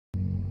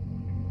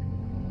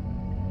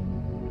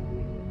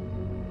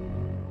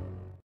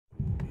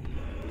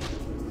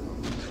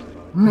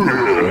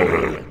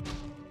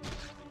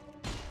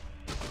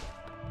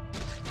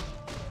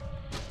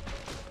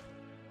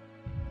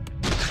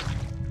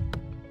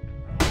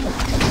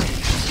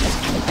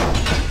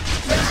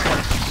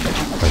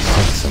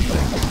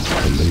something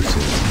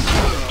elusive.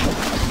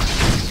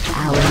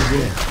 Our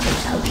will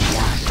shall be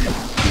done.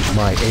 Is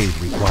my aid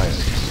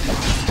required?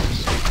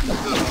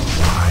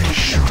 Why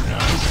should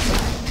I?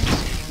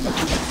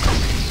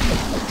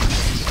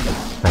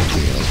 I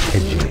feel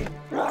edgy.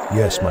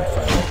 Yes, my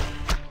friend.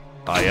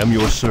 I am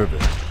your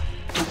servant.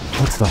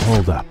 What's the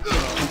holdup?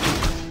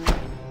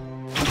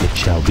 It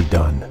shall be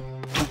done.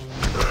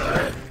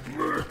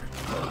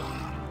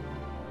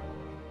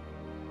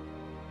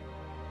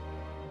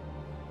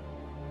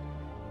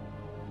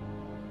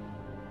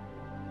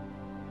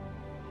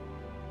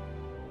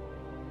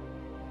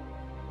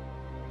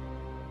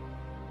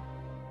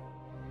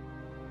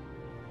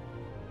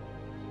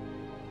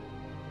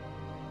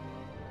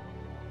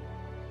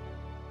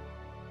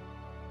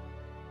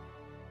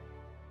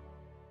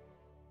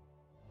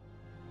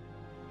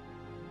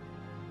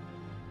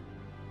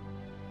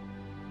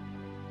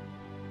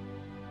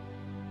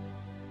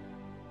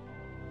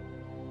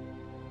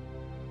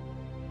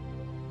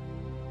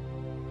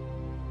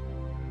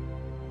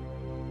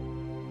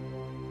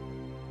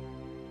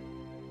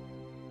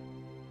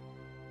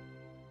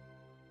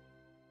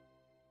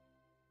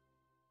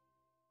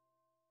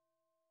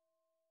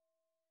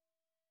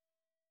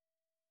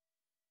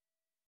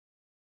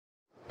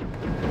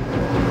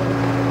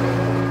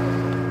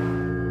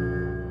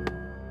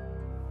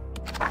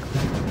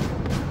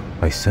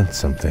 I sense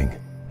something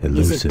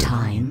elusive. Is it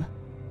time?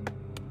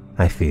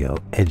 I feel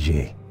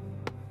edgy.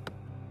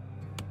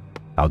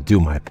 I'll do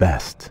my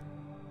best.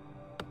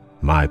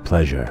 My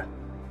pleasure.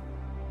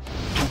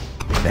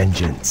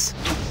 Vengeance.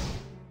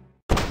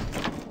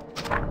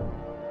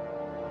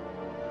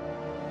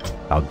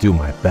 I'll do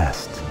my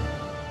best.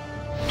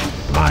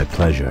 My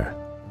pleasure.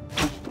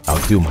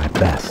 I'll do my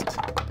best.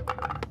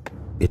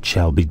 It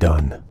shall be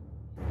done.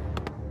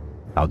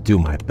 I'll do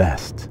my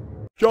best.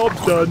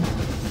 Job's done.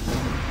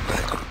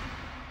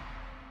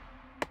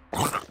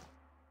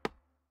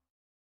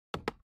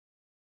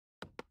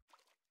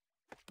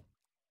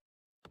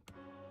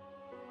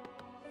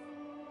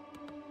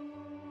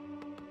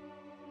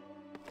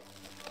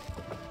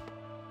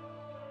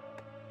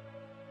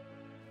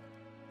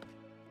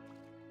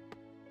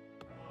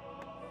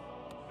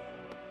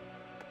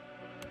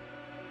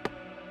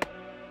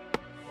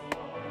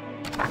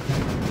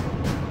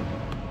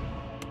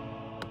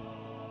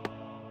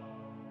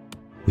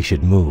 We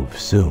should move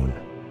soon.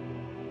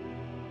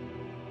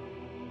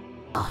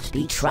 Not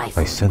be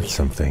trifled I sense with.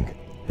 something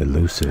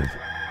elusive.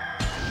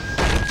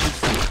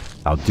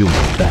 I'll do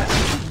my best.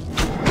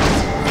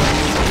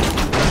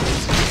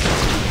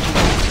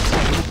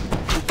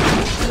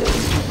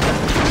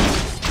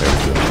 Very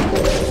good.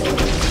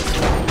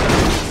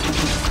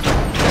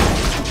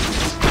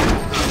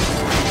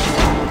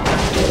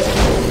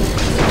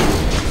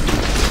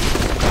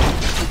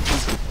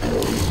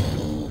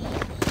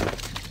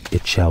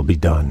 It shall be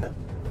done.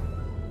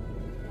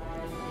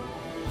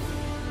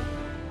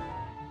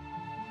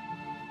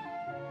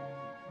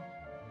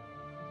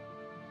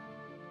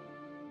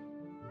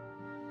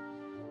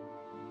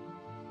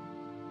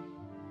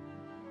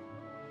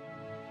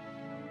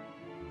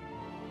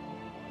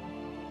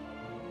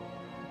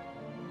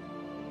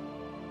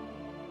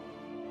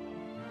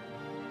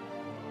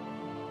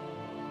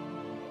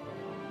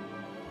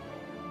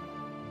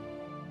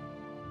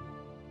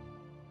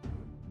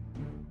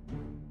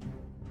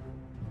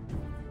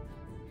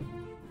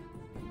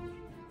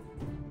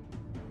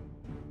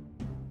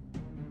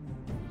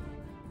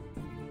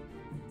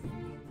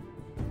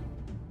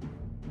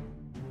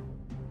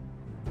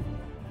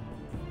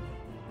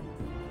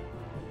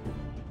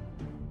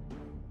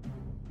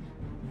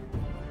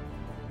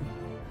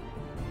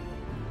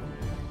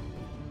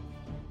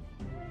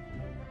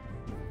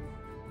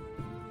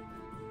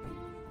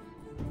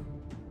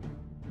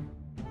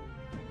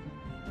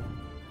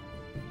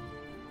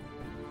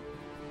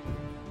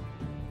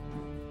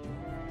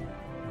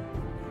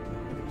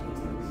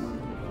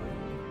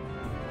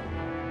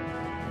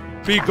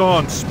 Be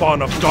gone,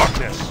 spawn of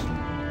darkness!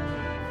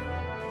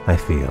 I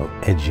feel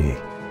edgy.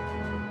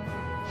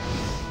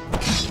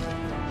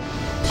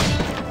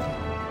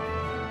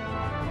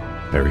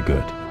 Very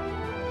good.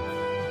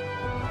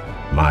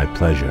 My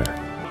pleasure.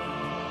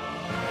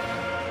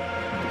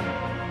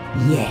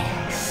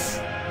 Yes.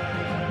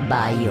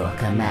 By your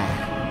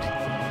command.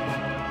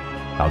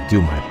 I'll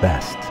do my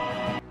best.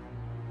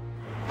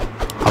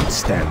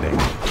 Outstanding.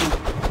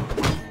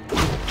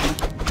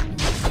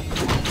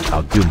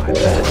 I'll do my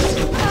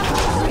best.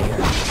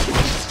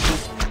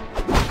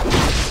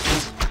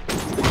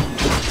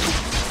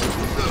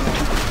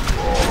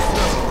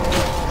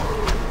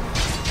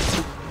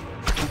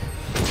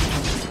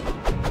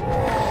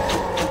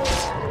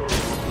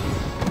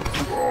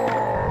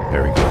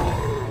 Very good.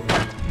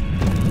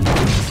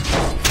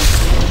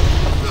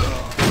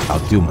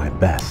 I'll do my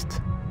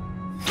best.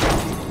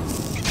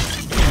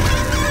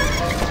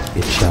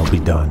 It shall be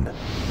done.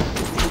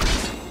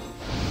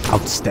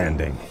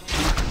 Outstanding.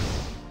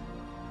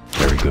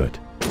 Very good.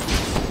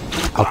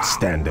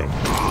 Outstanding.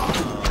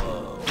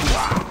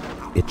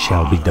 It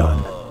shall be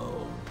done.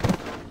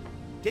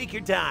 Take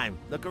your time.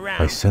 Look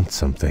around. I sense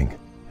something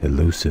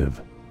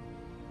elusive.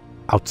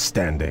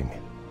 Outstanding.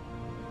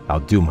 I'll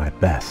do my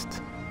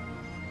best.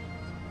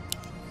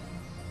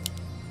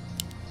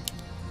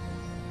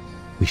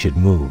 We should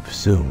move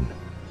soon.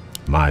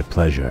 My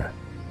pleasure.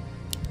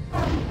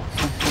 Our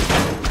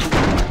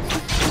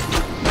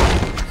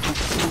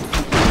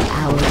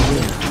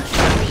will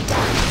shall be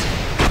done.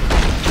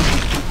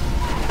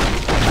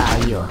 By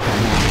your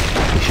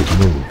command. We should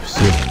move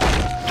soon.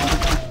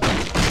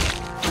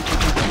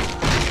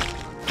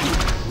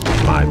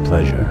 My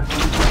pleasure.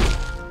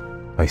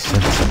 I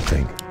sense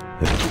something.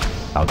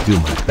 I'll do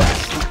my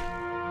best.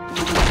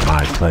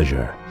 My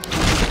pleasure.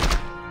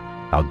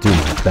 I'll do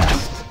my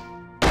best.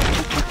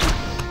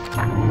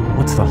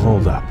 What's the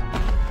holdup?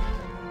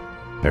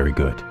 Very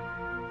good.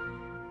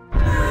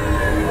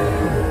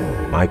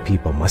 My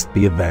people must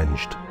be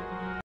avenged.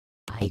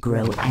 I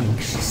grow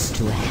anxious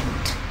to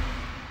act.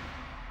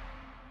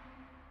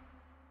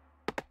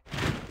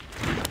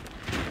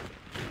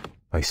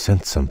 I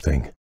sense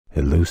something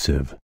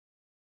elusive.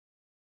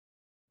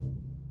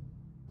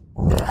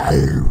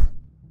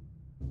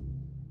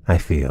 I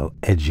feel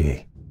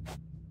edgy.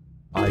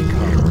 I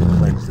come to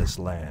cleanse this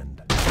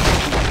land. I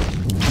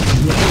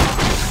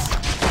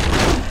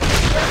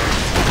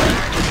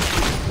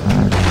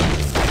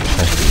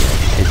feel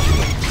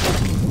edgy.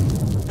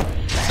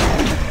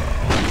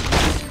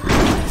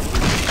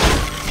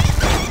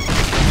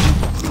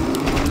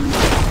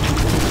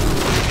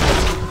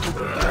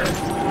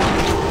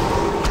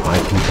 My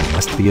people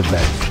must be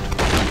avenged.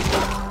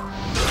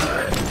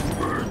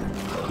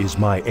 Is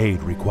my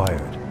aid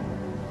required?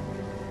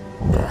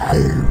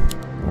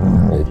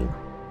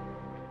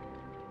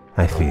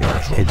 I feel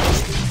edgy.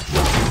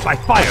 By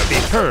fire be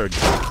purged!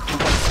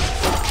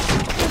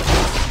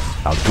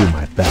 I'll do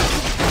my best.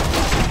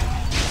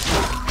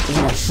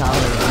 In a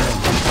sorrow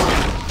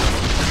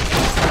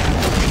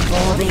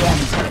for the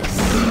Empress.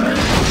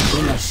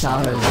 In a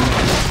sorrow.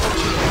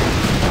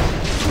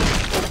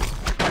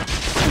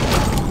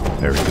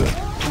 Very good.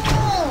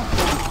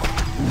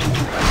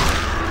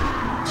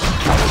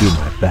 I'll do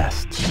my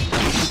best.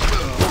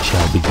 It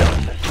shall be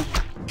done.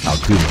 I'll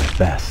do my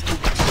best.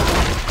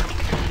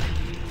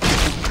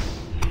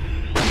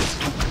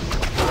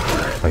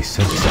 I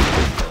sense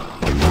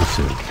something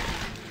elusive.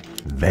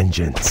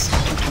 Vengeance.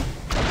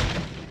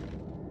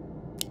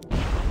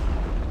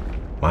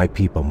 My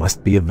people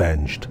must be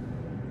avenged.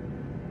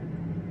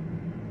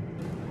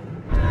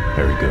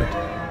 Very good.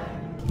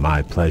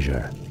 My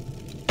pleasure.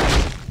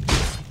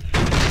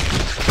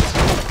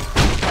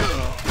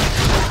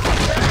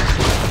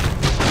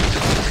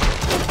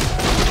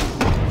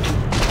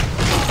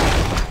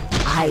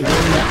 I will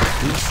not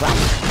be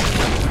trusted.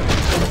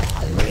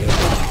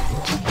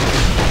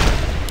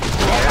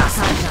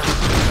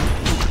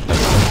 I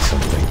sense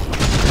something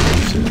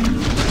elusive.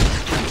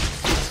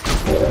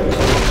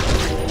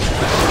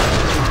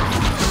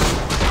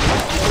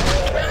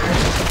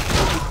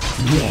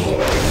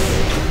 Yes.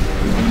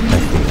 I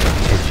feel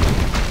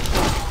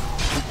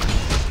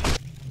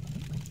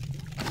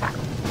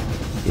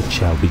edgy. It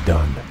shall be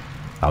done.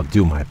 I'll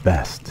do my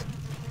best.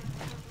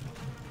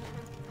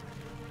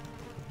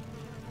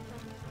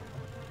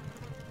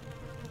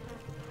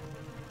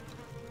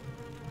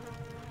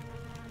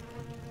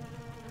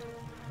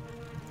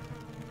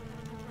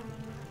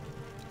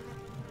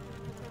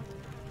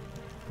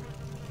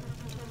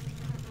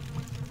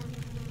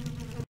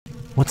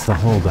 What's the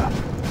holdup?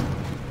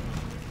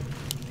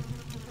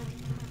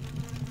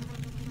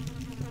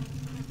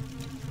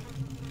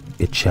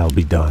 It shall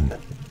be done.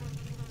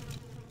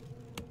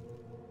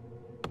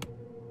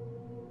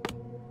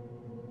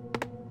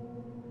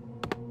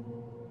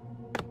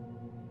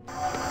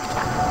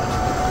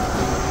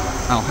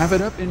 I'll have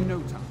it up in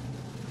no time.